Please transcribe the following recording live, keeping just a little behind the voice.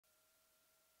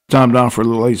Time down for the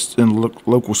latest in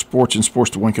local sports. In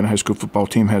sports, the Wayne County High School football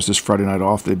team has this Friday night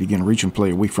off. They begin region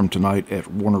play a week from tonight at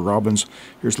Warner Robins.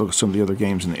 Here's a look at some of the other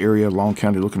games in the area. Long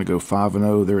County looking to go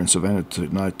 5-0. They're in Savannah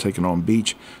tonight taking on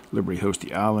Beach. Liberty hosts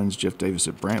the Islands. Jeff Davis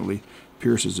at Brantley.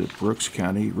 Pierce is at Brooks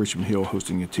County. Richmond Hill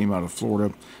hosting a team out of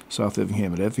Florida. South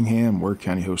Effingham at Effingham. Ware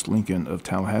County hosts Lincoln of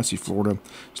Tallahassee, Florida.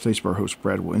 Statesboro hosts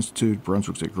Bradwell Institute.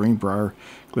 Brunswick's at Greenbrier.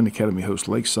 Glen Academy hosts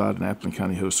Lakeside. And Appleton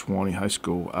County hosts Suwannee High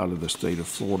School out of the state of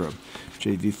Florida.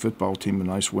 JV football team a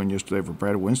nice win yesterday over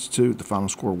Bradwell Institute. The final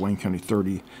score, Wayne County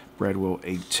 30, Bradwell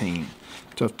 18.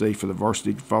 Tough day for the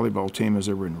varsity volleyball team as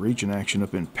they were in region action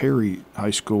up in Perry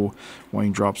High School.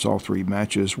 Wayne drops all three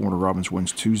matches. Warner Robins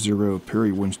wins 2-0.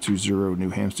 Perry wins 2-0. New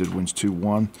Hampstead wins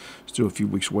 2-1. Still a few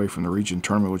weeks away from the region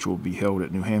tournament, which will be held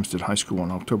at New Hampstead High School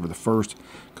on October the 1st.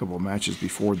 A couple of matches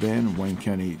before then. Wayne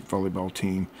County volleyball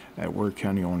team at Ware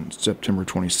County on September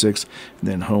 26th, and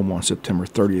then home on September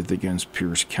 30th against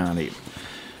Pierce County.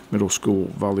 Middle school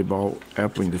volleyball,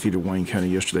 Appling defeated Wayne County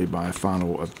yesterday by a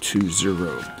final of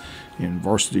 2-0. In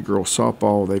varsity girls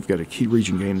softball, they've got a key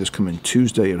region game this coming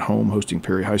Tuesday at home, hosting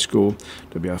Perry High School.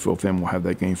 WIFO FM will have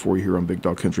that game for you here on Big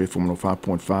Dog Country FM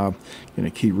 105.5 in a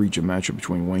key region matchup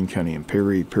between Wayne County and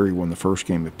Perry. Perry won the first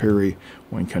game at Perry.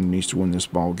 Wayne County needs to win this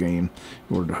ball game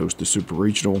in order to host the Super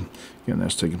Regional. Again,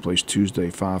 that's taking place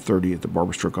Tuesday, 5:30 at the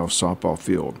Barbara Struckoff softball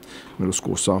field. Middle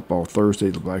school softball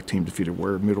Thursday, the black team defeated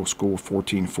Ware Middle School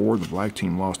 14-4. The black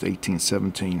team lost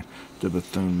 18-17 to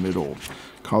Bethune Middle.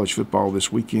 College football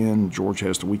this weekend. Georgia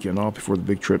has the weekend off before the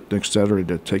big trip next Saturday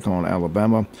to take on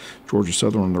Alabama. Georgia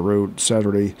Southern on the road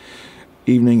Saturday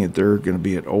evening, and they're going to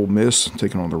be at Ole Miss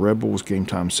taking on the Rebels. Game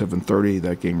time 7:30.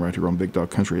 That game right here on Big Dog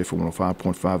Country FM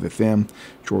 105.5 FM.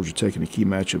 Georgia taking a key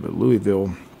matchup at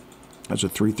Louisville. That's a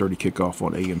 3:30 kickoff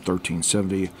on AM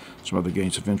 1370. Some other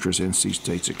games of interest: NC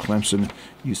State's at Clemson,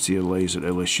 UCLA's at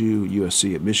LSU,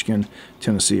 USC at Michigan,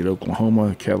 Tennessee at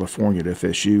Oklahoma, California at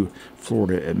FSU,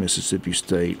 Florida at Mississippi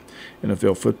State.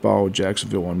 NFL football,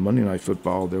 Jacksonville on Monday Night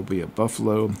Football. There'll be at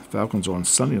Buffalo. Falcons on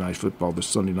Sunday Night Football this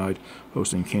Sunday night,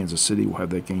 hosting Kansas City. We'll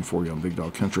have that game for you on Big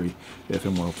Dog Country,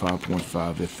 FM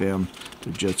 105.5 FM.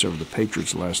 The Jets over the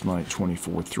Patriots last night,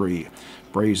 24-3.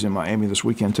 Braves in Miami this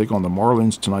weekend take on the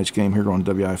Marlins. Tonight's game here on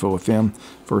WIFO FM.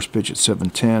 First pitch at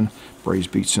 7:10. Braves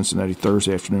beat Cincinnati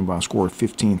Thursday afternoon by a score of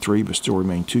 15-3, but still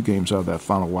remain 2 games out of that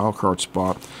final wild card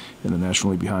spot in the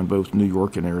National League behind both New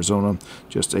York and Arizona.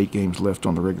 Just 8 games left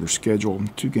on the regular schedule.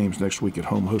 2 games next week at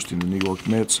home hosting the New York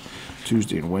Mets.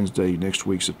 Tuesday and Wednesday next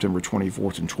week, September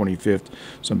 24th and 25th.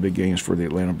 Some big games for the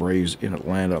Atlanta Braves in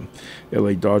Atlanta.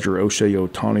 LA Dodger O'Shea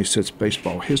Ohtani sets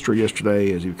baseball history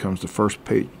yesterday as he becomes the first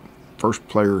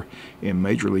player in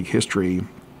Major League history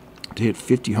to hit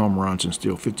 50 home runs and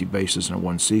steal 50 bases in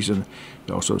one season.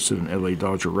 He also set an LA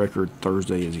Dodger record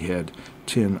Thursday as he had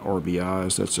 10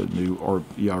 RBIs. That's a new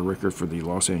RBI record for the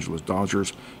Los Angeles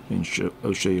Dodgers. And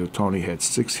O'Shea Ohtani had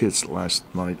 6 hits last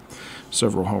night.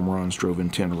 Several home runs, drove in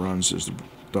 10 runs as the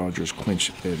Dodgers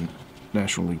clinched a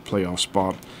National League playoff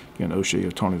spot. Again, O'Shea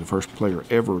Ohtani, the first player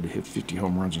ever to hit 50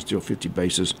 home runs and steal 50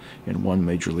 bases in one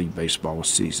Major League Baseball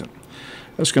season.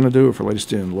 That's going to do it for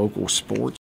latest in local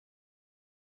sports.